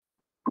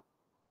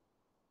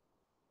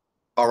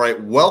All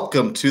right,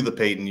 welcome to the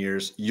Peyton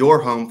Years, your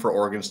home for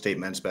Oregon State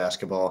men's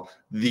basketball,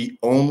 the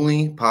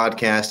only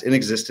podcast in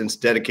existence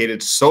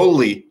dedicated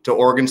solely to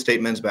Oregon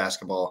State men's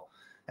basketball.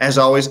 As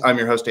always, I'm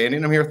your host, Andy,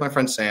 and I'm here with my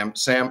friend Sam.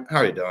 Sam, how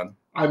are you doing?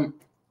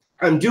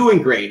 I'm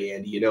doing great,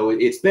 Andy. You know,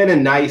 it's been a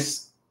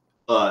nice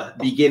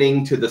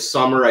beginning to the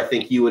summer. I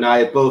think you and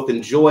I have both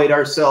enjoyed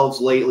ourselves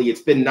lately.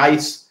 It's been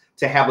nice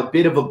to have a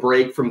bit of a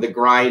break from the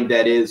grind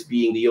that is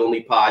being the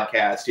only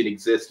podcast in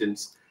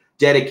existence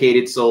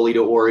dedicated solely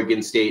to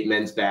Oregon State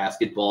men's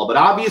basketball. But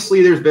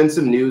obviously there's been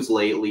some news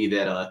lately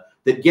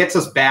that gets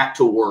us back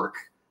to work,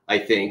 I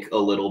think, a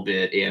little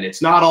bit. And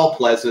it's not all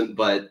pleasant,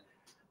 but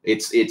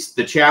it's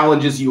the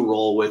challenges you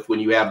roll with when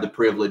you have the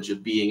privilege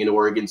of being an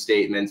Oregon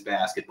State men's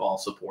basketball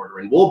supporter.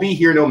 And we'll be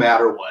here no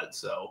matter what.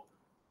 So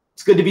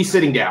it's good to be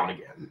sitting down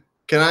again.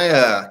 Can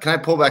I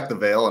pull back the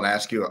veil and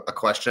ask you a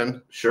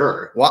question?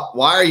 Sure.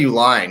 Why are you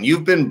lying?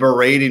 You've been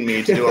berating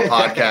me to do a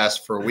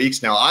podcast for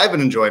weeks now. I've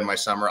been enjoying my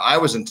summer. I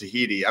was in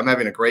Tahiti. I'm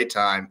having a great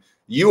time.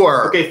 You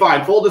are okay.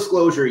 Fine. Full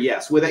disclosure.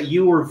 Yes. With that,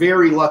 you were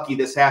very lucky.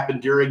 This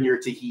happened during your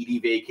Tahiti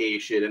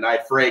vacation, and I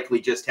frankly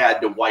just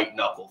had to white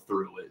knuckle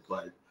through it.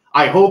 But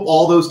I hope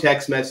all those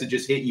text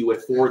messages hit you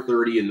at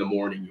 4:30 in the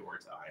morning your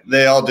time.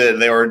 They all did.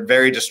 They were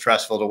very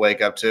distressful to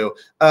wake up to.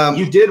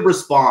 You did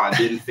respond.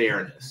 In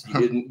fairness,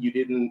 you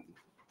didn't.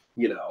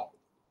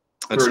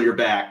 Turn your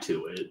back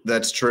to it.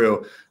 That's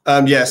true.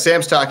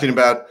 Sam's talking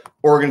about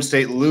Oregon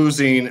State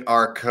losing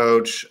our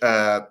coach,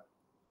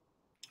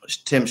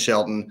 Tim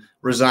Shelton,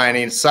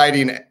 resigning,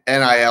 citing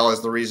NIL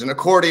as the reason.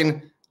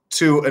 According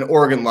to an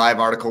Oregon Live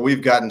article,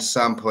 we've gotten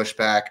some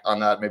pushback on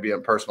that, maybe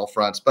on personal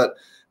fronts, but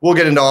we'll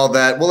get into all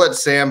that. We'll let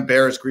Sam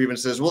bear his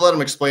grievances. We'll let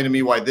him explain to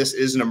me why this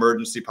is an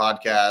emergency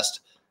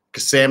podcast,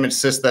 because Sam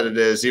insists that it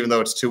is, even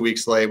though it's 2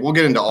 weeks late. We'll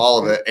get into all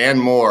of it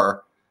and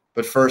more.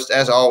 But first,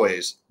 as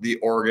always, the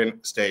Oregon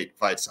State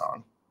fight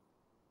song.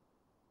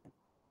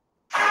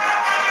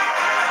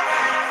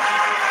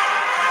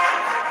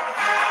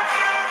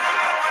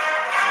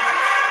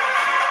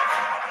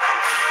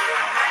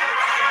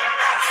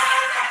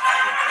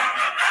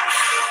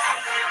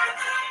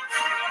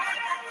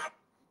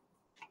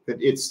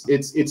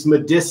 It's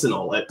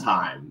medicinal at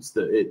times.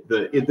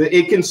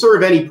 It can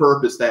serve any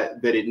purpose that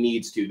it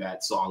needs to,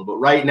 that song. But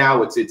right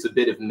now, it's a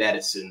bit of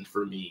medicine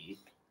for me.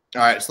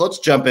 All right, so let's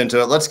jump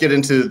into it. Let's get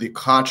into the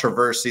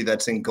controversy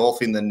that's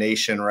engulfing the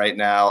nation right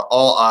now.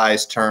 All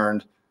eyes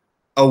turned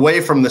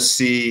away from the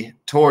sea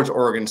towards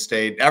Oregon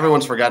State.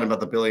 Everyone's forgotten about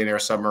the billionaire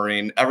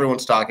submarine.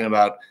 Everyone's talking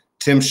about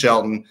Tim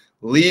Shelton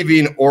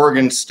leaving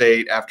Oregon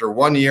State after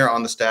 1 year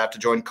on the staff to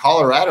join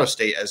Colorado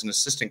State as an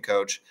assistant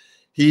coach.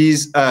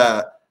 He's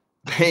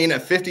paying a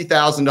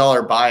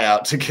 $50,000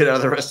 buyout to get out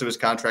of the rest of his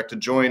contract to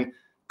join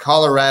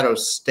Colorado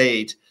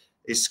State,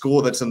 a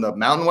school that's in the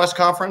Mountain West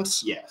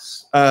Conference.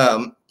 Yes.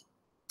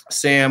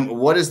 Sam,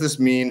 what does this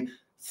mean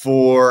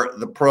for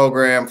the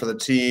program, for the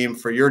team,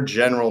 for your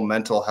general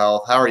mental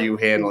health? How are you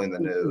handling the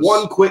news?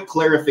 One quick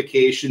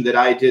clarification that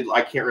I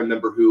can't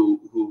remember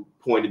who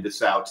pointed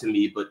this out to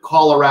me, but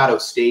Colorado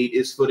State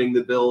is footing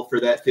the bill for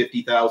that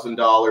 $50,000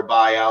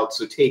 buyout.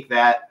 So take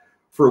that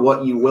for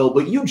what you will.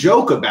 But you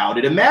joke about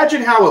it.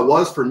 Imagine how it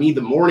was for me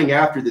the morning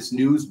after this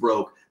news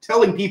broke,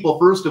 telling people,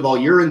 first of all,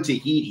 you're in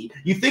Tahiti.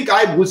 You think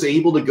I was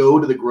able to go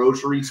to the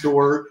grocery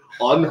store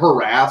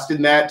unharassed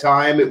in that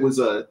time? It was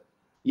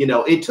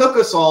it took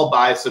us all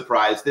by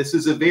surprise. This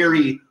is a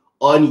very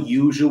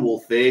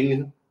unusual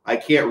thing. I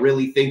can't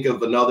really think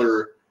of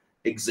another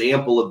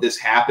example of this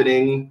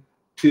happening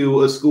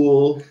to a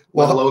school,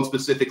 let alone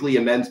specifically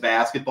a men's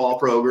basketball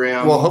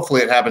program. Well,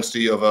 hopefully it happens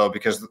to U of O,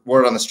 because the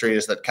word on the street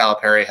is that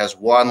Calipari has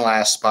one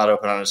last spot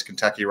open on his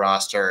Kentucky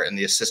roster, and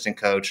the assistant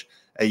coach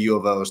at U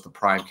of O is the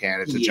prime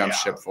candidate to jump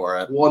ship for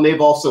it. Well, and they've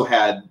also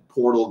had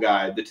portal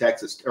guy,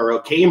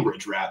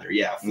 Cambridge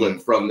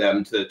flipped from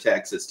them to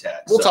Texas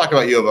Tech. We'll talk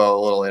about U of O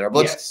a little later.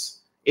 But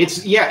yes.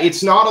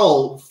 It's not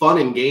all fun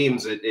and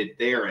games at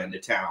their end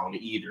of town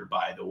either,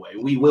 by the way.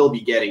 We will be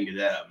getting to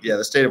them. Yeah,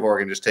 the state of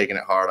Oregon just taking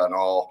it hard on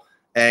all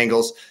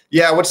angles.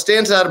 Yeah, what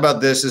stands out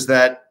about this is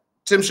that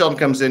Tim Shelton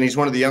comes in. He's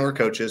one of the younger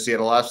coaches. He had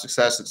a lot of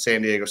success at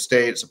San Diego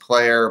State as a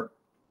player.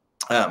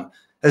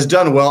 Has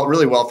done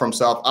really well for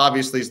himself.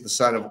 Obviously, he's the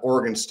son of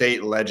Oregon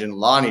State legend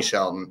Lonnie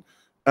Shelton.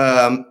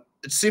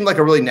 It seemed like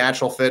a really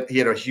natural fit. He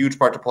had a huge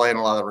part to play in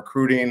a lot of the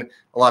recruiting.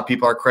 A lot of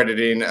people are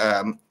crediting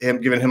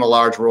giving him a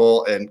large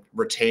role in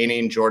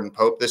retaining Jordan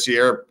Pope this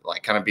year,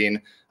 like kind of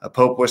being a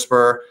Pope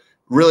whisperer.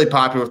 Really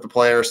popular with the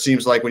players.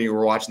 Seems like when you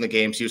were watching the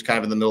games, he was kind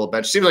of in the middle of the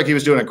bench. Seems like he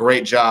was doing a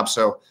great job.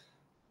 So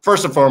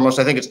first and foremost,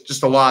 I think it's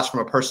just a loss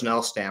from a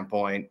personnel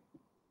standpoint.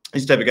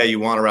 He's the type of guy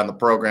you want around the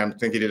program. I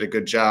think he did a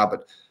good job.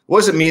 But what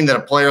does it mean that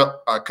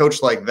a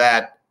coach like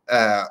that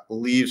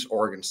leaves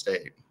Oregon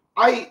State?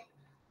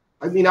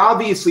 I mean,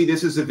 obviously,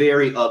 this is a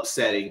very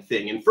upsetting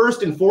thing. And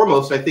first and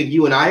foremost, I think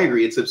you and I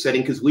agree it's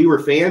upsetting because we were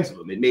fans of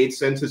him. It made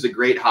sense as a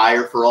great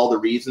hire for all the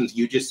reasons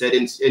you just said.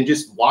 And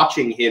just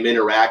watching him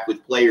interact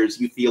with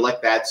players, you feel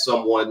like that's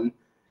someone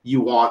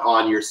you want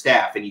on your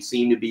staff. And he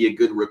seemed to be a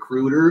good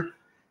recruiter.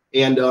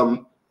 And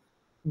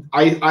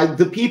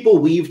the people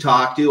we've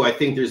talked to, I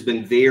think there's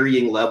been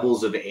varying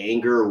levels of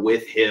anger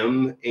with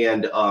him,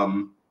 and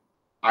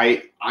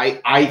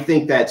I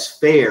think that's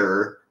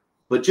fair,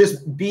 but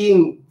just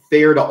being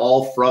fair to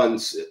all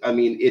fronts. I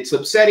mean, it's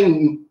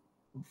upsetting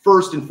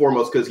first and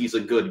foremost because he's a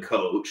good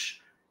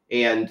coach,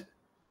 and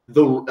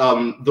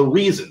the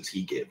reasons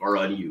he give are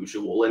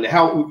unusual, and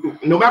how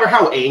no matter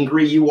how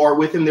angry you are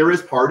with him, there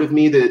is part of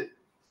me that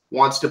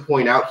wants to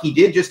point out he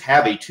did just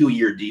have a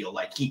 2-year deal.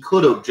 Like, he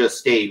could have just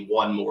stayed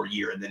one more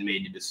year and then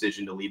made the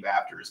decision to leave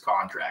after his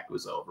contract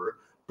was over.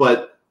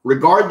 But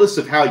regardless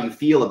of how you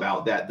feel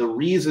about that, the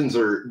reasons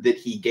that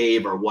he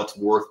gave are what's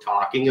worth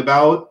talking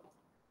about.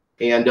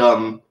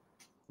 And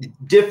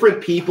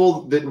different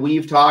people that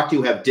we've talked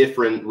to have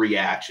different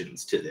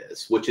reactions to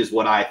this, which is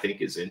what I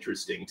think is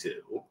interesting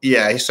too.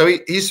 Yeah, so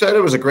he said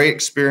it was a great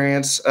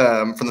experience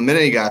from the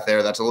minute he got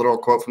there. That's a little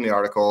quote from the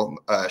article.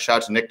 Shout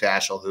out to Nick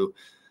Daschel, who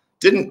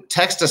didn't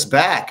text us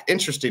back.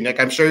 Interesting, Nick.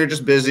 I'm sure you're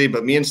just busy,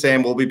 but me and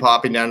Sam will be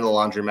popping down to the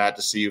laundromat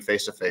to see you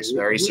face to face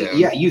very soon.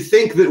 Yeah, you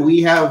think that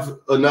we have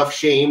enough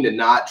shame to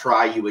not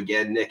try you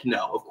again, Nick?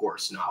 No, of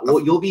course not.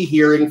 Well, you'll be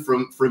hearing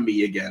from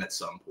me again at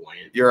some point.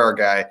 You're our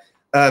guy.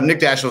 Nick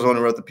Daschel was the one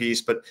who wrote the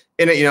piece, but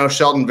in it,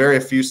 Shelton very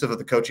effusive of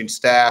the coaching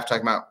staff,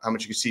 talking about how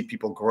much you can see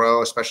people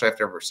grow, especially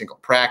after every single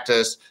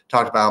practice.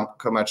 Talked about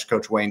how much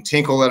Coach Wayne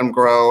Tinkle let him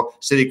grow.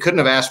 Said he couldn't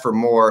have asked for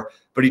more,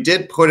 but he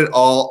did put it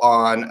all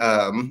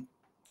on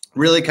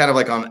really kind of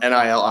like on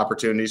NIL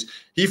opportunities.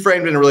 He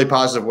framed it in a really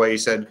positive way. He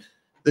said,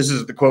 this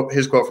is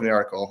his quote from the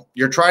article: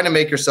 "You're trying to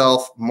make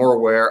yourself more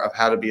aware of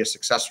how to be a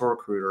successful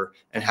recruiter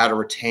and how to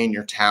retain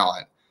your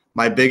talent.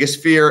 My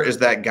biggest fear is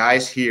that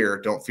guys here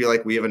don't feel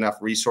like we have enough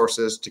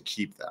resources to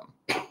keep them."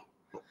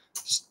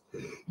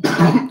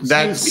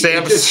 That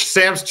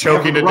Sam's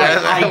choking to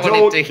death. I don't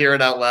need to hear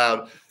it out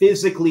loud.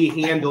 Physically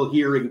handle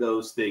hearing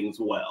those things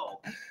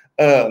well.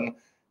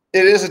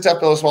 It is a tough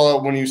pill to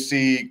swallow when you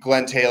see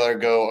Glenn Taylor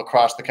go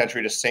across the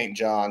country to St.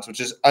 John's, which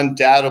is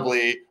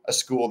undoubtedly a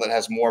school that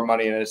has more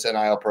money in its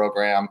NIL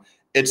program.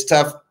 It's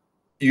tough.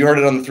 You heard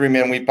it on the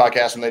 3-Man Week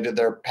podcast when they did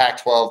their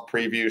Pac-12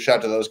 preview. Shout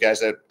out to those guys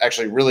that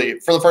actually really,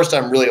 for the first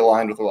time, really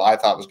aligned with what I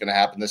thought was going to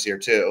happen this year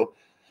too,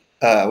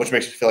 which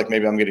makes me feel like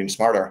maybe I'm getting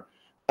smarter.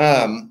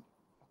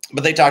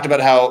 But they talked about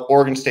how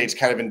Oregon State's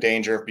kind of in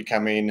danger of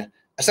becoming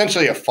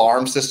essentially a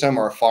farm system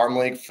or a farm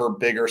league for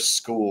bigger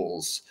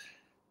schools.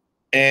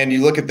 And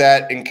you look at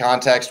that in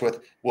context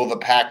with, will the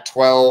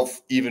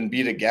Pac-12 even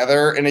be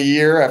together in a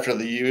year after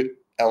the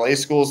LA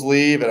schools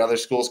leave and other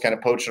schools kind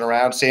of poaching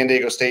around? San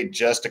Diego State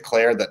just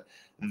declared that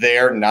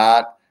they're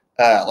not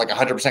like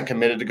 100%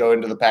 committed to go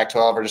into the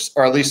Pac-12,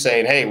 or at least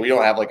saying, hey, we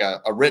don't have like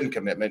a written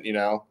commitment,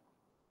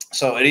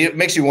 So it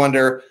makes you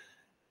wonder,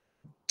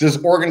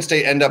 does Oregon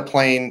State end up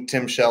playing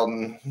Tim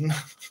Shelton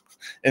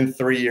in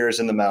 3 years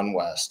in the Mountain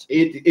West?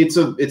 It's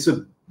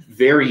a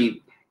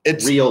very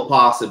real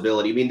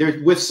possibility. I mean,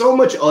 there's with so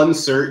much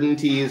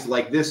uncertainties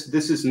like this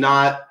is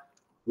not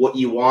what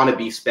you want to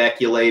be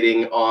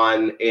speculating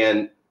on.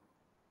 And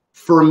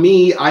for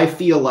me, I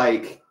feel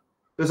like,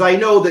 because I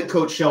know that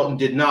Coach Shelton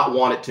did not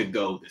want it to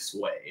go this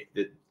way.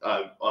 That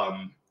I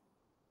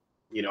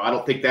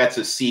don't think that's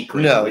a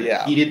secret. No,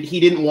 yeah. He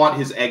didn't want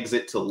his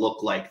exit to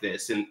look like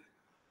this. And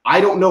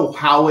I don't know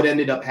how it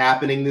ended up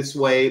happening this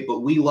way,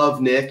 but we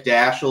love Nick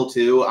Daschel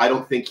too. I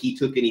don't think he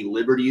took any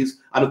liberties.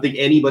 I don't think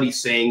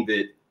anybody's saying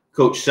that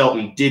Coach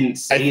Shelton didn't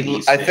say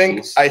these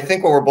things. I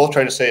think what we're both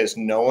trying to say is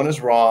no one is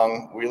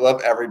wrong. We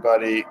love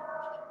everybody.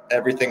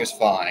 Everything is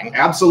fine.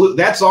 Absolutely.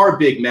 That's our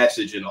big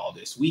message in all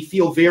this. We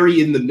feel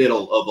very in the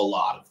middle of a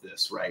lot of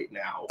this right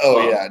now.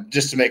 Oh, yeah.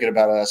 Just to make it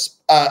about us.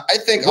 I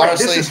think,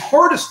 honestly, this is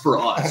hardest for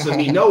us. I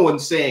mean, no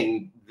one's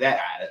saying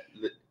that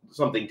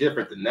something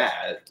different than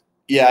that.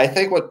 Yeah, I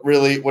think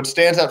what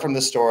stands out from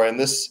this story, and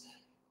this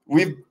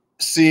we've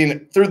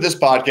seen through this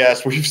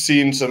podcast, we've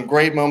seen some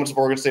great moments of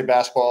Oregon State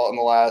basketball in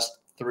the last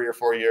 3 or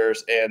 4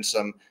 years and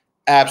some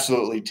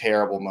absolutely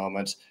terrible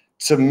moments.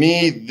 To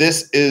me,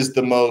 this is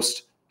the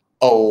most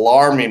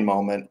alarming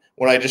moment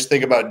when I just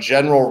think about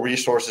general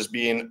resources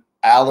being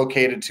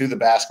allocated to the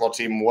basketball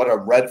team. What a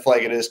red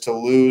flag it is to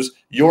lose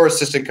your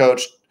assistant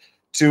coach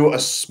to a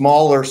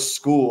smaller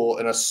school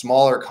in a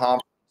smaller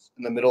conference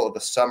in the middle of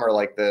the summer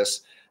like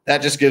this.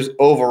 That just gives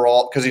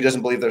overall, because he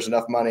doesn't believe there's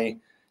enough money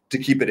to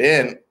keep it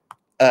in,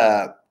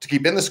 to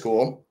keep in the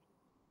school.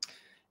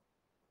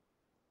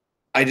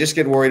 I just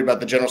get worried about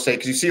the general state,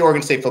 because you see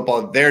Oregon State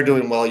football, they're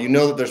doing well. You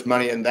know that there's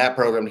money in that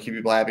program to keep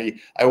people happy.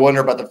 I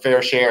wonder about the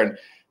fair share and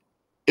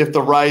if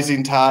the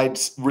rising tide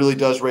really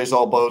does raise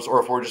all boats,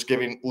 or if we're just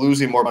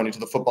losing more money to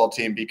the football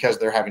team because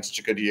they're having such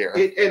a good year.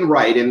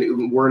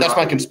 That's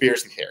my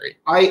conspiracy theory.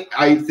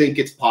 I think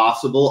it's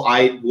possible.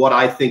 What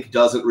I think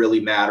doesn't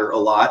really matter a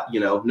lot.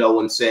 No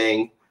one's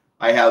saying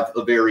I have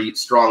a very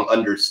strong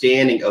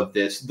understanding of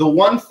this. The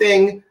one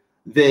thing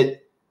that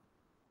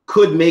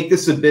could make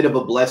this a bit of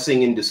a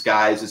blessing in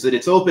disguise is that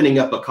it's opening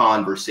up a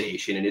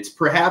conversation, and it's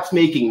perhaps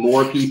making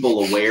more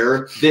people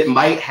aware that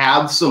might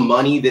have some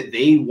money that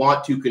they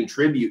want to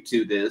contribute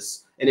to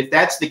this. And if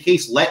that's the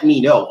case, let me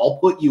know. I'll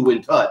put you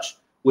in touch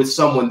with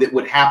someone that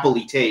would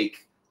happily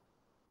take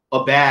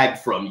a bag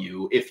from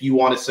you if you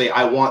want to say,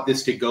 I want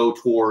this to go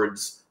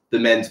towards the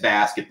men's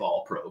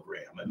basketball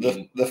program. I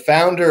mean, the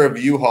founder of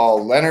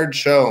U-Haul, Leonard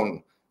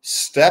Schoen,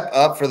 step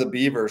up for the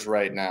Beavers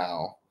right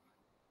now.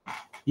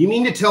 You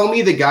mean to tell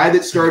me the guy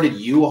that started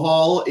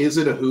U-Haul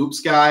isn't a hoops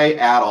guy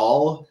at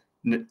all?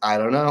 I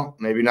don't know.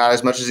 Maybe not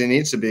as much as he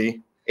needs to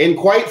be. And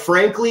quite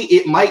frankly,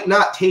 it might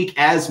not take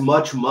as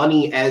much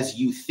money as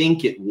you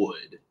think it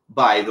would,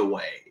 by the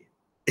way.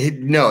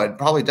 No, it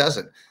probably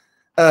doesn't.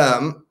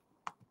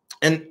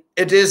 And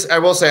it is, I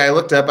will say, I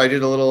looked up, I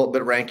did a little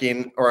bit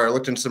ranking, or I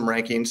looked into some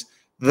rankings.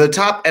 The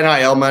top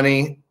NIL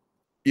money,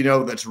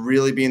 that's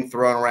really being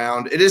thrown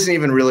around, it isn't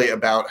even really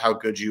about how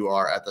good you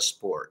are at the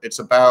sport. It's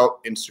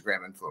about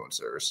Instagram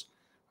influencers.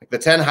 Like the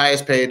 10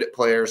 highest paid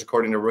players,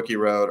 according to Rookie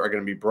Road, are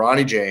going to be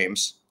Bronny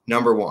James,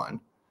 number one.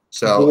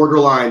 So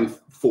borderline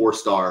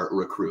 4-star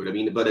recruit. I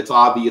mean, but it's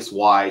obvious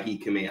why he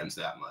commands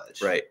that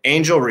much. Right.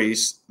 Angel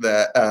Reese,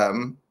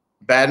 the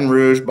Baton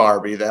Rouge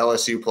Barbie, the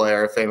LSU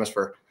player, famous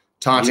for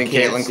taunting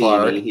Caitlin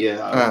Clark.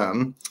 Yeah.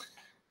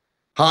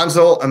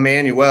 Hansel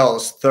Emmanuel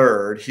is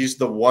third. He's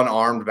the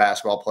one-armed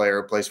basketball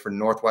player who plays for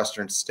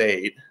Northwestern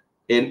State.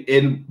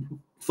 In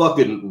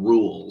fucking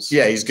rules.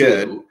 Yeah, he's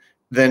good. Too.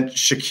 Then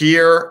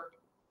Shaquille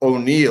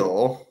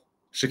O'Neal's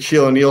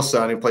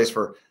son, who plays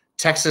for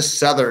Texas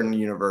Southern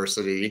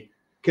University.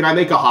 Can I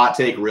make a hot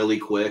take really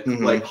quick?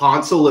 Mm-hmm. Like,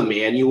 Hansel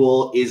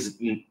Emmanuel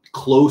is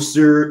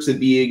closer to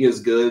being as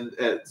good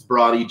as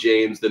Bronny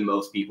James than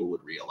most people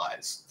would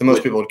realize. Than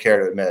most people would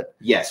care to admit.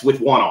 Yes, with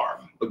one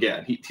arm.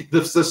 Again,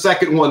 the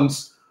second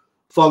one's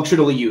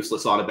functionally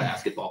useless on a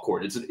basketball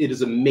court. It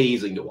is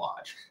amazing to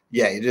watch.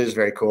 Yeah, it is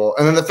very cool.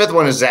 And then the fifth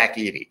one is Zach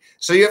Edey.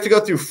 So you have to go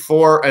through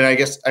four, and they're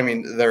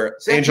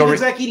Zach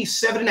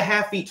Edey's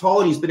 7.5 feet tall,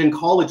 and he's been in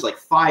college like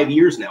 5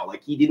 years now.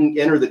 Like, he didn't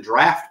enter the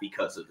draft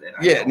because of it.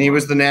 Yeah, and he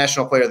was the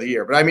National Player of the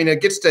Year. But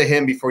it gets to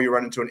him before you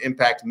run into an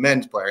impact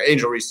men's player.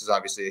 Angel Reese is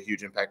obviously a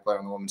huge impact player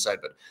on the women's side,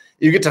 but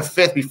you get to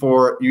fifth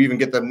before you even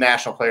get the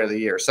National Player of the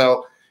Year.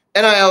 So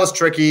NIL is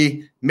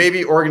tricky.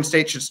 Maybe Oregon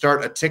State should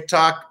start a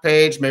TikTok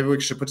page. Maybe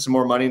we should put some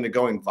more money into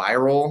going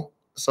viral,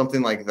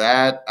 something like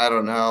that. I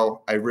don't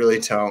know. I really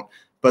don't.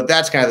 But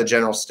that's kind of the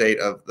general state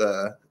of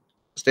the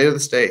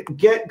state.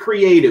 Get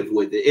creative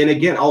with it. And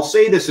again, I'll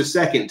say this a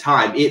second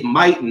time. It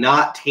might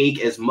not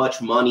take as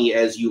much money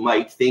as you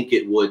might think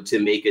it would to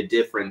make a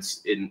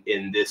difference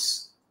in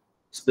this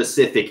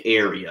specific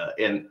area.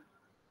 And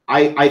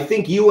I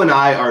think you and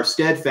I are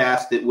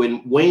steadfast that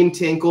when Wayne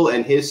Tinkle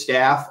and his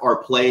staff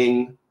are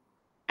playing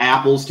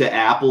apples to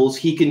apples,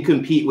 he can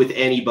compete with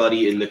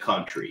anybody in the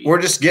country. Or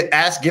just give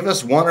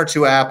us one or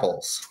two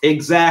apples.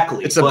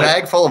 Exactly. It's a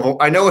bag full of.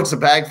 I know it's a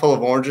bag full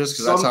of oranges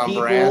because that's on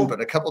brand, but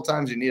a couple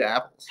times you need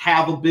apples.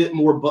 Have a bit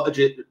more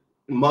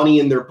money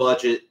in their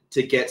budget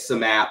to get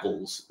some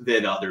apples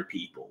than other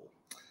people.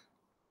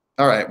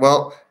 All right.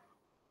 Well,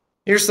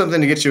 here's something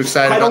to get you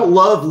excited. I don't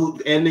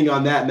love ending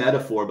on that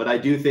metaphor, but I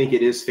do think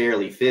it is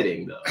fairly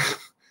fitting, though.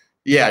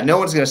 Yeah, no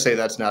one's going to say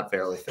that's not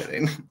fairly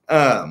fitting.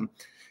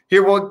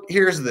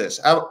 Here's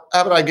this. How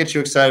about I get you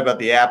excited about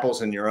the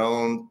apples in your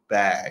own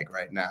bag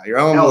right now? Your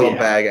own little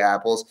bag of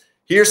apples.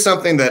 Here's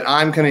something that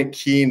I'm kind of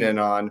keen in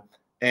on,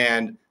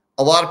 and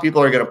a lot of people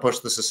are going to push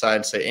this aside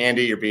and say,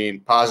 Andy, you're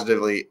being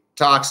positively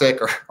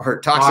toxic or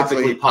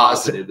toxically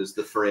positive is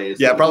the phrase.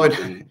 Yeah,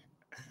 probably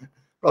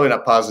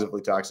not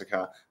positively toxic,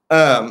 huh?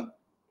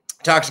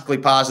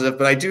 Toxically positive,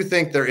 but I do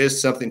think there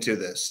is something to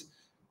this.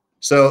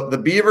 So the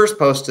Beavers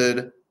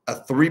posted a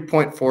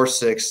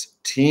 3.46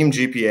 team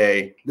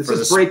GPA. This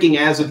is breaking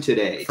as of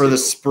today. For the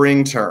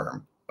spring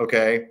term,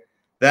 okay?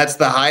 That's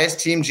the highest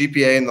team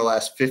GPA in the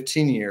last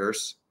 15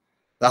 years,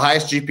 the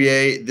highest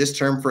GPA this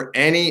term for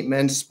any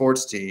men's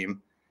sports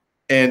team,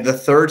 and the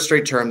third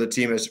straight term the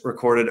team has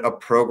recorded a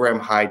program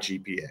high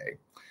GPA.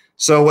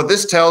 So what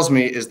this tells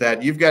me is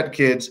that you've got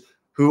kids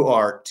who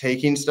are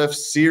taking stuff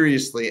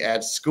seriously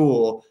at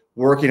school,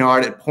 working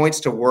hard. It points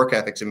to work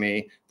ethic to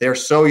me. They're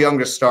so young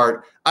to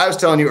start. I was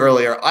telling you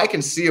earlier, I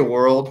can see a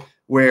world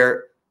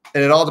where,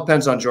 and it all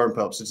depends on Jordan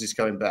Pope since he's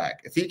coming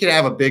back. If he can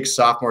have a big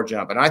sophomore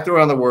jump, and I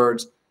threw on the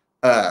words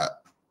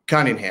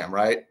Cunningham,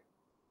 right?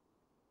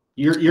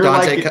 You're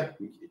like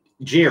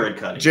Jared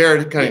Cunningham.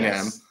 Jared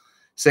Cunningham, yes.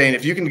 Saying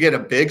if you can get a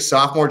big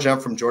sophomore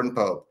jump from Jordan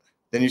Pope,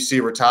 then you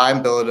see Ratai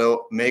and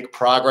Bilodeau make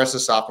progress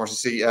as sophomores.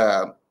 You see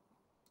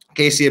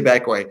Casey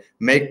Abekwe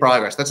make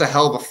progress. That's a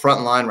hell of a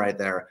front line right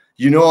there.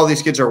 You know all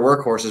these kids are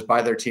workhorses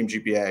by their team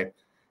GPA.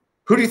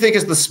 Who do you think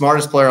is the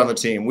smartest player on the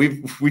team?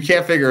 We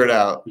can't figure it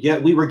out. Yeah,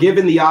 we were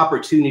given the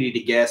opportunity to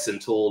guess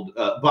and told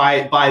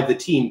by the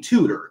team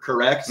tutor,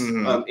 correct?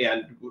 Mm-hmm.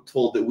 And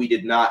told that we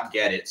did not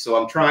get it.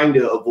 So I'm trying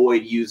to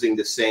avoid using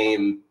the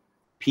same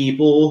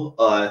people.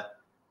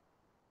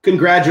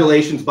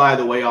 Congratulations, by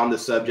the way, on the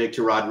subject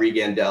to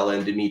Rodrigo Andela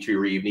and Dimitri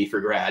Rivny for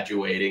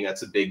graduating.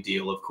 That's a big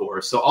deal, of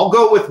course. So I'll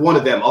go with one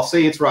of them. I'll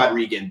say it's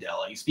Rodrigo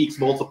Andela. He speaks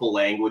multiple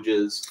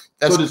languages.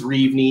 So does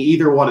Rivny.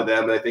 Either one of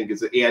them, I think,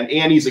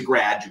 and he's a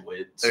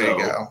graduate. There you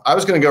go. I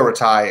was going to go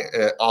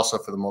Ratai also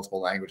for the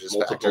multiple languages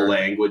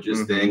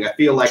thing. I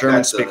feel like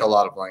Germans speak a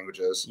lot of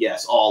languages.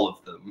 Yes, all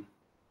of them.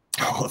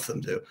 All of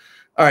them do.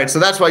 All right, so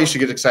that's why you should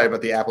get excited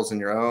about the apples in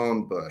your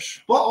own bush.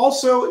 But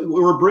also,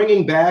 we're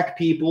bringing back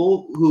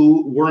people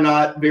who were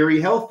not very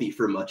healthy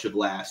for much of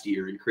last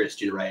year in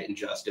Christian Wright and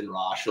Justin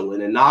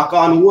Rochelin. And knock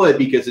on wood,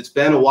 because it's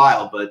been a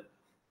while, but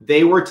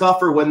they were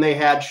tougher when they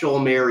had Shoal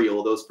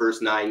Mariel those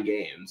first 9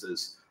 games.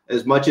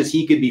 As much as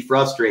he could be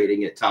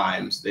frustrating at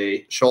times,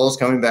 Shoal's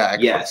coming back.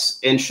 Yes,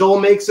 and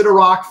Shoal makes it a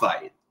rock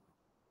fight.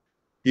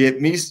 Yeah,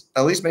 at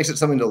least makes it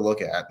something to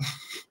look at.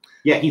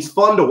 Yeah, he's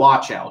fun to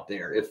watch out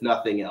there, if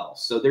nothing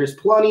else. So there's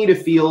plenty to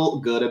feel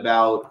good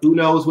about. Who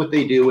knows what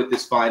they do with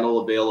this final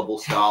available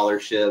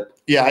scholarship?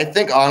 Yeah, I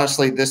think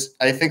honestly,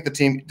 the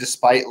team,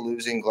 despite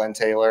losing Glenn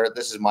Taylor,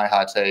 this is my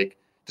hot take.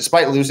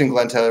 Despite losing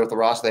Glenn Taylor with the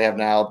roster they have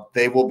now,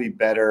 they will be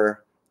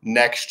better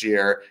next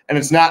year. And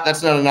that's not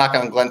a knock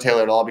on Glenn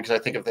Taylor at all, because I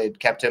think if they'd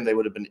kept him, they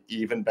would have been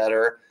even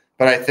better.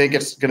 But I think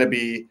it's going to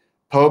be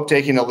Pope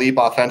taking a leap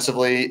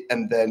offensively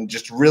and then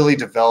just really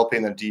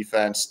developing the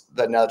defense,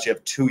 that now that you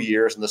have 2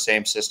 years in the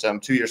same system,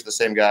 2 years with the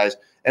same guys.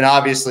 And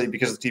obviously,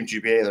 because of the team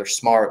GPA, they're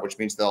smart, which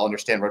means they'll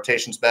understand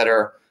rotations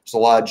better. There's a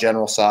lot of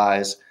general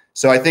size.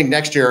 So I think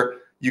next year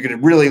you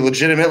could really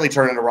legitimately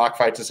turn into rock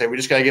fights and say, we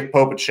just got to give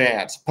Pope a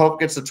chance. Pope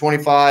gets to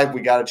 25,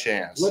 we got a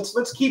chance.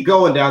 Let's keep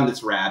going down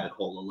this rabbit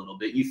hole a little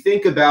bit. You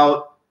think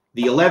about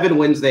the 11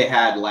 wins they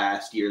had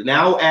last year.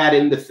 Now add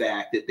in the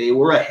fact that they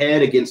were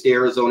ahead against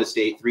Arizona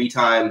State 3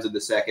 times in the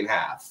second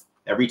half.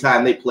 Every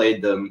time they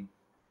played them.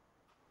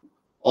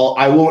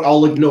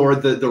 I'll ignore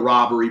the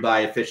robbery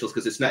by officials,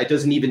 because it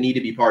doesn't even need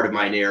to be part of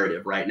my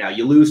narrative right now.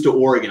 You lose to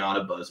Oregon on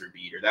a buzzer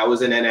beater. That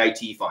was an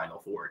NIT Final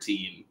Four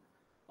team.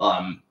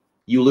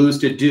 You lose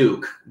to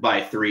Duke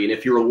by 3, and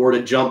if you're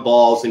awarded jump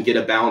balls and get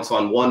a bounce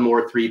on one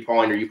more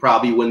 3-pointer, you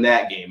probably win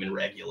that game in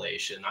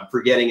regulation. I'm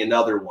forgetting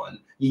another one.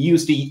 You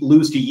used to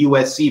lose to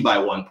USC by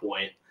 1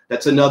 point.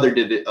 That's another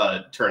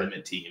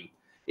tournament team.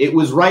 It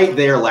was right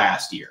there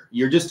last year.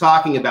 You're just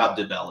talking about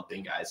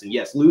developing guys. And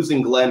yes,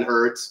 losing Glenn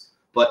hurts,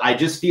 but I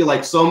just feel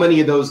like so many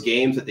of those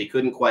games that they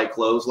couldn't quite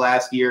close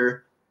last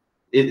year,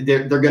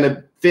 they're going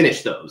to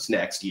finish those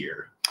next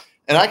year.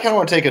 And I kind of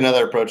want to take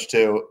another approach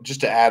too,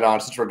 just to add on,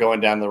 since we're going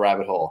down the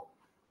rabbit hole.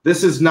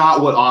 This is not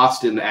what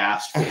Austin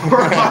asked for,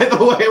 by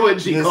the way, when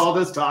she called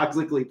us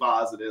toxically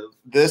positive.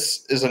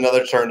 This is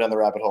another turn down the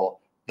rabbit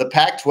hole. The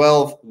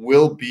Pac-12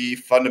 will be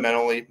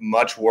fundamentally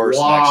much worse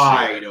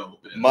next year.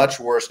 Much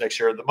worse next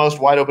year. The most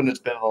wide open it's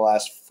been in the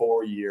last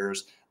 4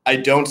 years. I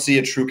don't see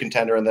a true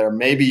contender in there.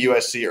 Maybe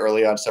USC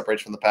early on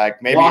separates from the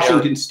pack. Maybe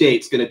Washington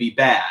State's going to be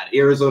bad.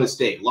 Arizona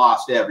State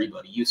lost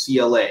everybody.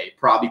 UCLA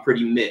probably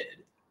pretty mid.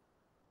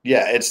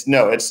 Yeah, it's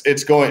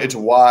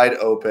wide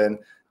open.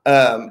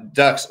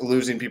 Ducks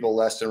losing people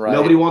left and right.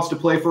 Nobody wants to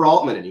play for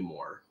Altman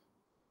anymore.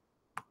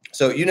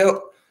 So,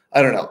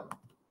 I don't know.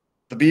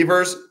 The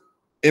Beavers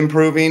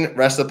improving,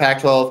 rest of the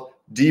Pac-12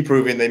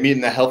 deproving. They meet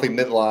in the healthy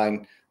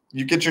midline.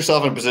 You get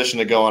yourself in a position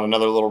to go on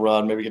another little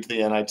run, maybe get to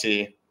the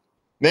NIT.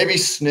 Maybe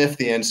sniff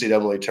the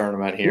NCAA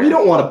tournament here. We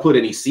don't want to put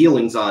any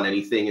ceilings on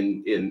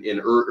anything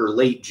in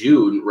late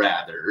June,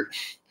 rather.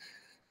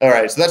 All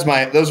right, so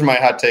those are my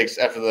hot takes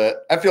after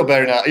I feel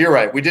better now. You're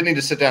right. We did need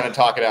to sit down and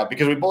talk it out,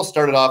 because we both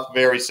started off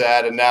very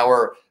sad, and now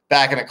we're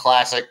back in a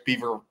classic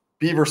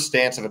Beaver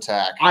stance of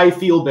attack. I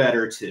feel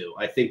better too.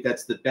 I think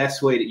that's the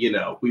best way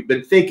to, we've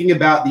been thinking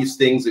about these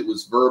things. It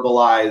was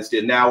verbalized,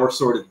 and now we're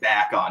sort of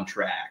back on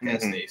track, as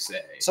they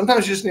say.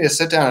 Sometimes you just need to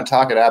sit down and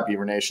talk it out,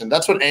 Beaver Nation.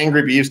 That's what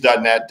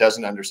angrybeavs.net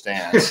doesn't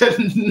understand.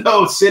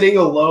 No, sitting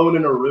alone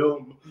in a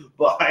room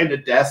behind a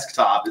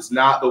desktop is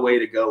not the way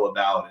to go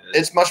about it.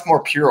 It's much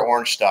more pure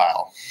orange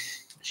style.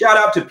 Shout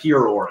out to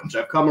Pure Orange.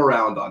 I've come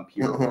around on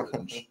Pure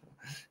Orange.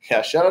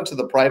 Yeah, shout out to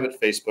the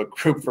private Facebook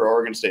group for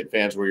Oregon State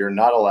fans where you're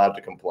not allowed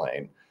to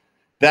complain.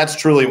 That's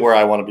truly where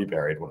I want to be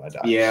buried when I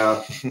die.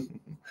 Yeah.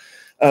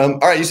 All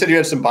right, you said you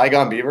had some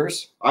bygone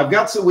Beavers? I've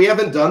got some. We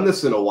haven't done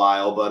this in a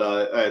while, but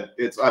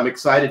I'm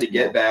excited to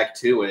get back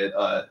to it.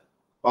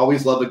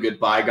 Always love a good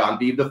bygone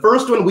Beav. The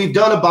first one, we've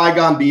done a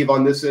bygone Beav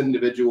on this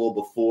individual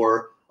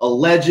before. A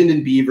legend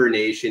in Beaver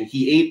Nation.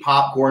 He ate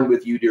popcorn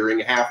with you during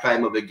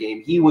halftime of a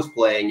game he was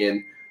playing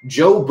in.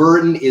 Joe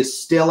Burton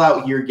is still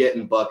out here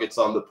getting buckets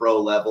on the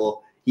pro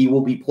level. He will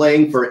be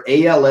playing for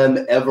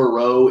ALM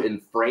Évreux in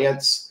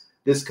France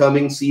this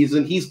coming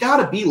season. He's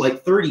got to be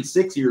like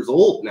 36 years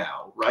old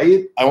now,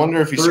 right? I wonder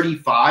if he's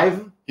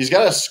 35. He's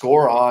got a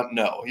score on.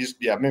 No,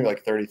 maybe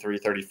like 33,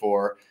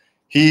 34.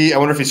 I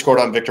wonder if he scored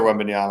on Victor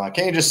Wembanyama.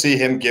 Can't you just see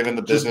him giving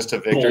the business to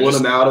Victor? Pulling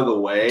him out of the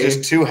way.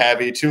 Just too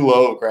heavy, too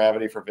low of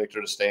gravity for Victor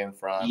to stay in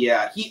front.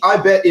 Yeah, I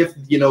bet if,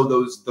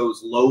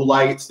 those low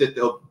lights that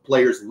the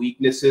player's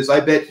weaknesses, I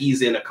bet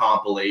he's in a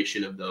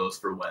compilation of those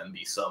for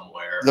Wemby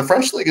somewhere. The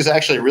French League is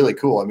actually really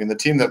cool. I mean, the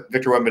team that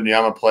Victor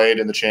Wembanyama played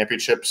in the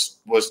championships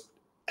was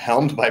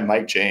helmed by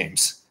Mike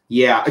James.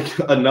 Yeah,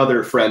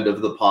 another friend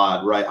of the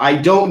pod, right? I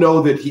don't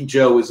know that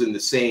Joe is in the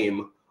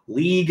same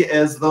league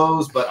as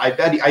those, but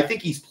I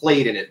think he's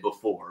played in it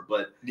before.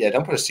 But yeah,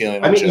 don't put a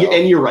ceiling on I mean, Joe.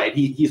 and you're right.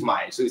 He's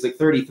mine. So he's like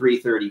 33,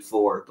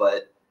 34,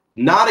 but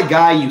not a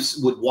guy you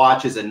would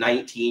watch as a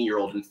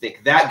 19-year-old and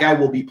think that guy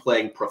will be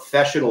playing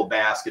professional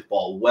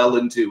basketball well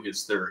into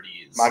his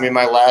 30s. I mean,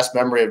 my last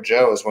memory of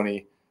Joe is when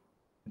he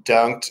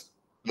dunked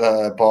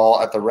the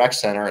ball at the rec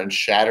center and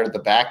shattered the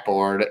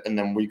backboard, and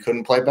then we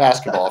couldn't play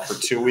basketball for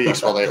 2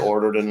 weeks while they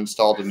ordered and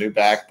installed a new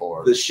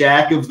backboard. The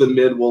shack of the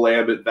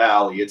mid-Willamette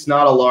Valley. It's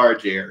not a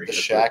large area. The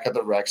shack of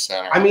the rec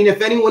center. I mean,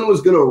 if anyone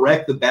was going to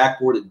wreck the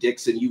backboard at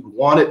Dixon, you'd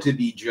want it to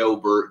be Joe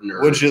Burton.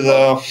 Would you,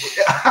 though?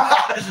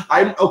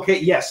 I'm okay.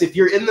 Yes, if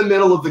you're in the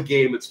middle of the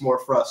game, it's more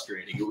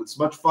frustrating. It was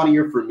much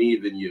funnier for me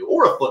than you,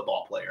 or a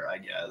football player, I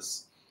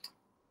guess.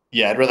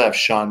 Yeah, I'd rather have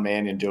Sean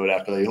Mannion do it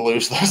after they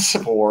lose the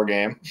Civil War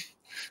game.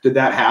 Did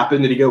that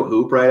happen? Did he go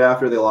hoop right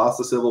after they lost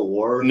the Civil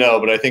War? No,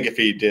 but I think if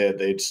he did,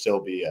 they'd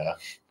still be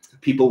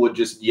people would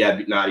just,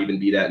 not even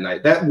be that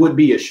night. That would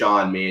be a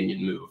Sean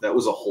Mannion move. That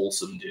was a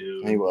wholesome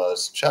dude. He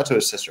was. Shout out to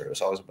his sister. It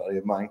was always a buddy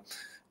of mine.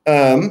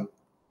 All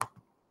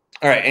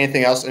right,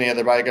 anything else? Any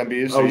other Body Gun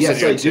Bees? Oh,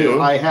 yes, I do.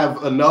 I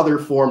have another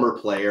former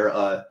player.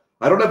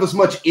 I don't have as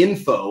much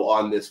info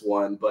on this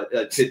one, but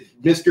to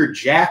Mr.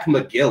 Jack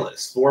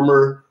McGillis,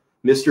 former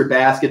Mr.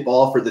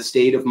 Basketball for the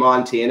state of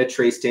Montana.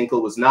 Trace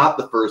Tinkle was not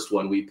the first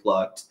one we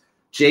plucked.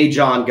 Jay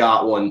John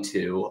got one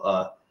too.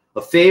 A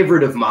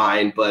favorite of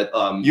mine, but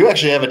you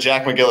actually have a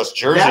Jack McGillis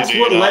jersey. That's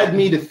what led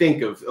me to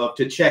think of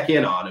to check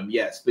in on him.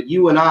 Yes, but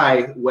you and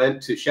I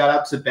went to shout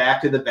out to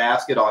Back to the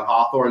Basket on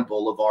Hawthorne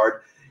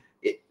Boulevard.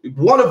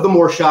 One of the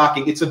more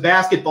shocking. It's a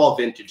basketball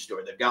vintage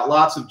store. They've got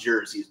lots of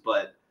jerseys,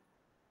 but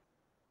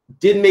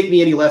didn't make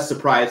me any less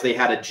surprised they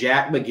had a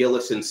Jack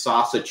McGillis and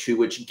Sasa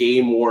Chewich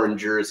game-worn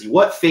jersey.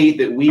 What fate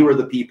that we were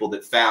the people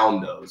that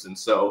found those. And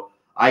so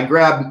I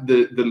grabbed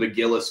the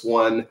McGillis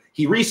one.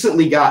 He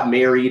recently got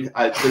married.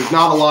 There's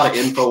not a lot of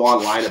info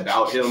online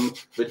about him,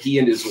 but he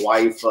and his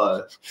wife,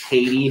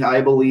 Katie,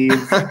 I believe,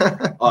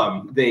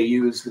 they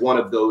used one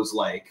of those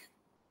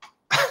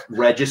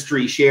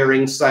registry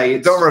sharing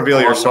sites. Don't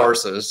reveal your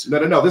sources.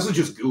 No. This is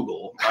just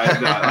Google.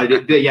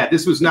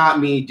 This was not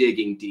me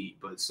digging deep.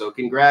 But so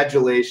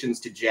congratulations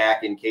to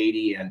Jack and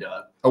Katie and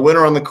a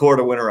winner on the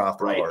court, a winner off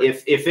the court.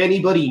 If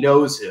anybody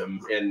knows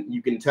him and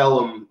you can tell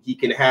him he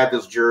can have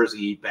his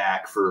jersey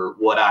back for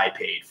what I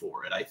paid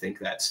for it, I think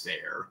that's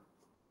fair.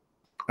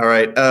 All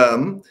right.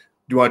 Do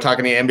you want to talk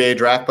any NBA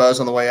draft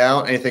buzz on the way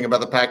out? Anything about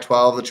the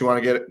Pac-12 that you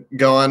want to get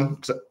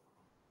going?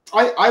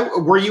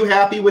 Were you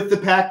happy with the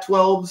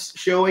Pac-12's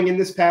showing in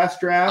this past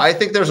draft? I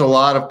think there's a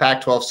lot of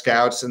Pac-12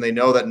 scouts, and they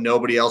know that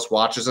nobody else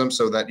watches them,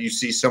 so that you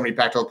see so many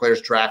Pac-12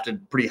 players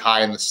drafted pretty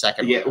high in the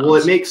second round. Well,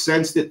 it makes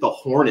sense that the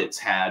Hornets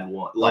had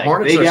one.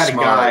 They got a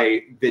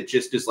guy that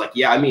just is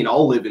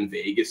I'll live in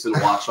Vegas and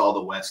watch all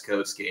the West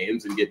Coast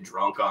games and get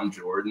drunk on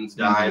Jordan's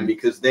dime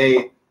because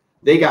they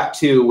got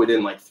two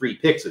within 3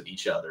 picks of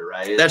each other,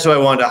 right? That's what I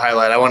wanted to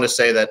highlight. I wanted to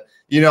say that,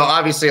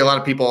 obviously a lot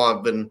of people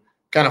have been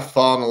kind of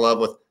falling in love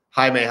with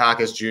Jaime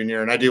Jaquez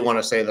Jr., and I do want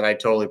to say that I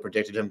totally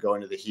predicted him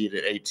going to the Heat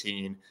at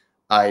 18.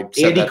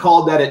 Andy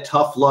called that a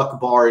tough luck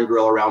bar and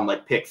grill around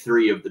pick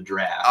 3 of the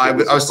draft. I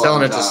was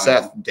telling it to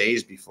Seth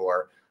days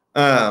before.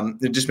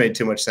 It just made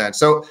too much sense.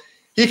 So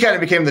he kind of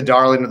became the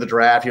darling of the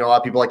draft. A lot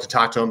of people like to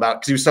talk to him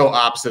about because he was so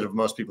opposite of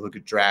most people who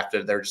could draft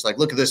it. They're just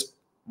look at this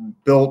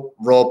built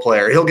role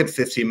player. He'll get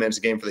 15 minutes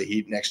a game for the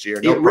Heat next year.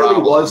 No it really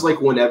problem. Was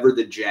whenever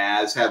the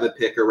Jazz have a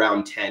pick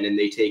around 10 and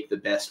they take the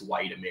best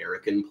white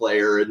American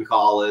player in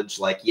college.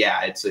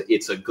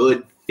 It's a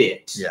good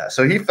fit. Yeah,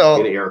 so he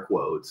felt in air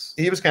quotes.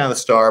 He was kind of the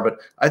star, but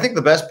I think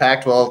the best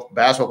Pac-12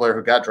 basketball player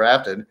who got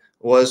drafted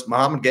was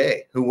Mohamed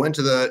Gay, who went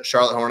to the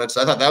Charlotte Hornets.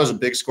 I thought that was a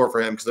big score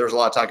for him because there was a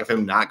lot of talk of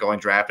him not going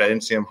drafted. I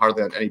didn't see him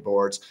hardly on any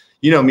boards.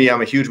 You know me,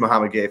 I'm a huge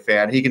Mohamed Gay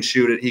fan. He can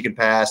shoot it. He can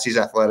pass. He's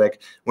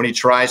athletic. When he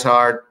tries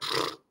hard,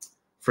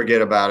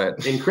 forget about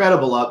it.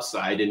 Incredible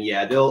upside, and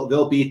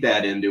they'll beat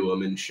that into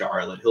him in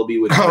Charlotte. He'll be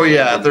with. Oh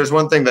yeah, if there's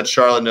one thing that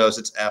Charlotte knows,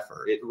 it's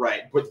effort.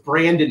 Right, with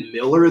Brandon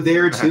Miller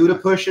there too to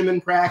push him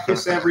in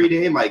practice every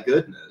day. My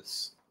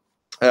goodness.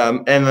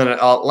 And then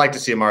I'd like to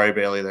see Amari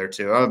Bailey there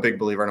too. I'm a big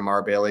believer in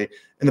Amari Bailey.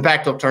 In the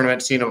Pac-12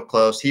 tournament, seen him up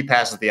close. He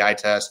passes the eye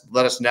test.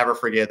 Let us never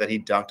forget that he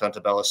dunked on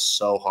Tabellus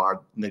so hard.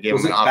 And they gave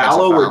him an offensive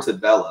foul. Was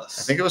it Ballo or Tabellus?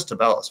 I think it was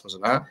Tabellus, was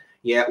it not?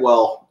 Yeah,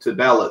 well,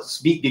 Tabellus.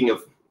 Speaking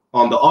of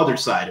on the other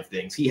side of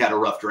things, he had a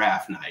rough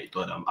draft night.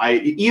 But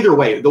either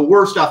way, the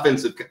worst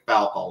offensive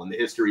foul call in the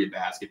history of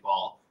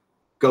basketball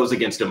goes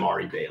against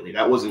Amari Bailey.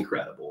 That was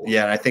incredible.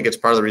 Yeah, and I think it's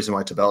part of the reason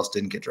why Tabellus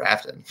didn't get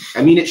drafted.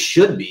 I mean, it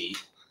should be.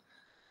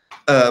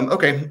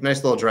 Okay,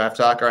 nice little draft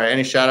talk. All right,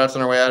 any shout outs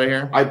on our way out of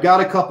here? I've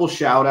got a couple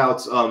shout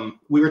outs.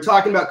 We were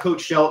talking about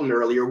Coach Shelton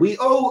earlier. We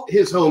owe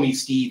his homie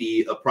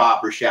Stevie a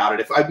proper shout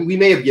out. We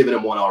may have given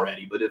him one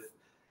already, but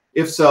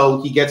if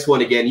so, he gets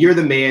one again. You're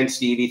the man,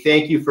 Stevie.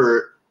 Thank you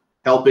for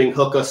helping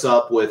hook us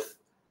up with,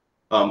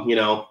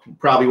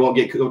 probably won't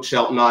get Coach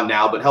Shelton on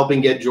now, but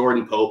helping get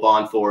Jordan Pope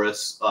on for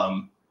us.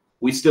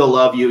 We still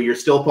love you. You're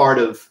still part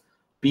of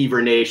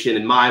Beaver Nation.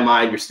 In my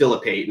mind, you're still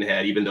a Peyton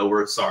head, even though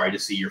we're sorry to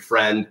see your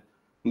friend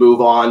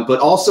move on. But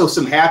also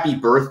some happy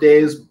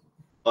birthdays.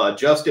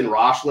 Justin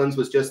Roshlands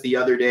was just the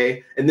other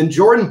day. And then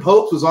Jordan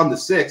Pope's was on the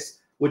 6th,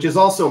 which is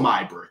also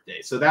my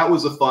birthday. So that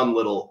was a fun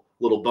little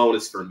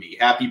bonus for me.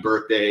 Happy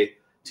birthday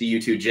to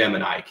you two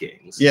Gemini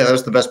Kings. Yeah, that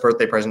was the best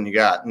birthday present you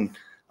got. And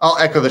I'll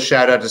echo the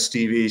shout out to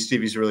Stevie.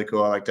 Stevie's really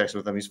cool. I like texting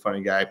with him. He's a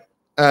funny guy.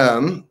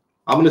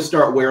 I'm going to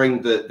start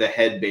wearing the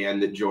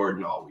headband that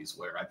Jordan always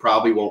wear. I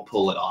probably won't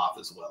pull it off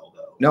as well,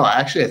 though. No,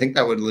 actually, I think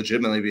that would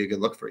legitimately be a good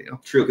look for you.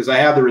 True, because I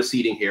have the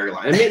receding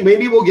hairline. I mean,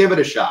 maybe we'll give it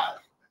a shot.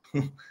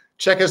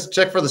 Check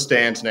for the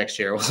stands next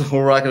year.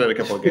 We'll rock it at a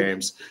couple of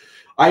games.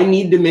 I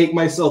need to make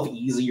myself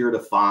easier to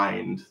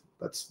find.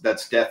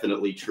 That's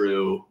definitely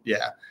true.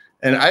 Yeah.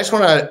 And I just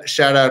want to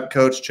shout out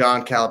Coach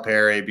John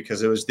Calipari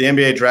because it was the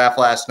NBA draft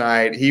last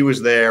night. He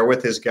was there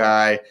with his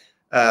guy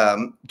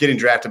getting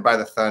drafted by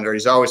the Thunder.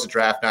 He's always a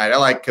draft night. I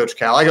like Coach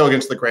Cal. I go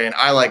against the grain.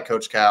 I like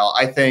Coach Cal.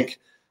 I think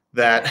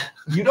that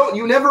you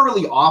never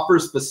really offer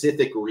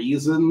specific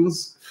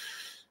reasons.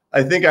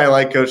 I think I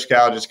like Coach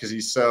Cal just because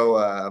he's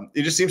so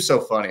he just seems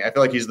so funny. I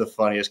feel like he's the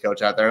funniest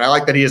coach out there. And I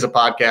like that he has a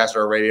podcast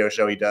or a radio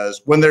show he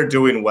does when they're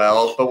doing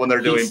well, but when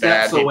they're doing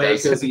bad, he steps away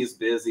because he's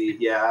busy.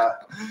 Yeah.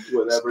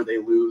 Whenever they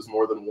lose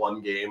more than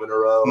one game in a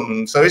row.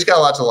 Mm-hmm. So he's got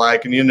a lot to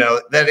like. And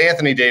that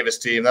Anthony Davis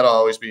team, that'll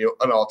always be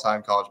an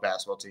all-time college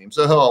basketball team.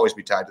 So he'll always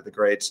be tied to the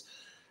greats.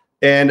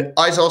 And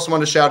I also want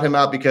to shout him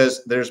out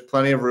because there's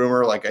plenty of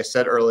rumor, like I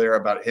said earlier,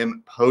 about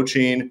him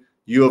poaching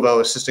U of O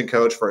assistant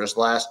coach for his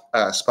last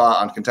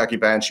spot on Kentucky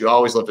bench. You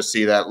always love to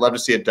see that. Love to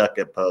see a Duck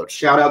get poached.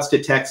 Shout outs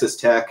to Texas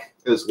Tech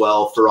as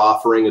well for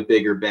offering a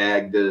bigger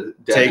bag to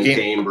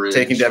Cambridge.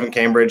 Taking Devin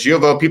Cambridge. U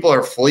of O, people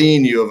are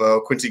fleeing U of O.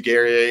 Quincy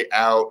Guerrier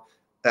out.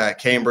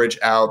 Cambridge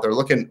out. They're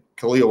looking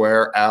Khalil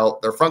Ware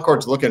out. Their front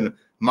court's looking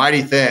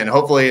mighty thin.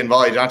 Hopefully,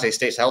 N'Faly Dante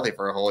stays healthy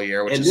for a whole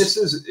year. This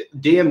is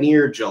damn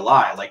near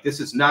July. Like, this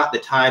is not the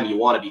time you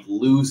want to be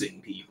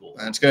losing people.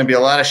 And it's going to be a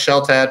lot of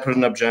Sheltad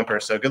putting up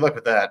jumpers. So good luck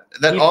with that.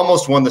 That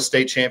almost won the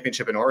state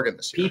championship in Oregon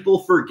this year. People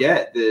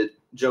forget that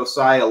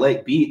Josiah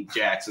Lake beat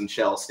Jackson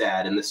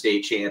Shelstad in the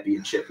state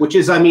championship, which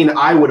is,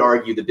 I would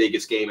argue the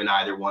biggest game in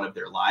either one of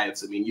their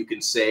lives. You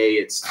can say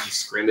it's these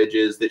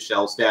scrimmages that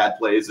Shelstad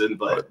plays in,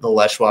 but the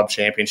Les Schwab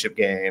championship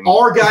game.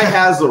 Our guy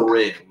has a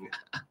ring.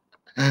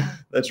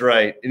 That's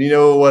right. And you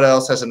know what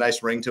else has a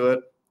nice ring to it?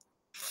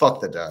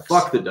 Fuck the Ducks.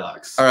 Fuck the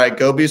Ducks. All right,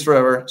 go Bees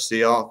forever. See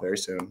y'all very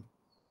soon.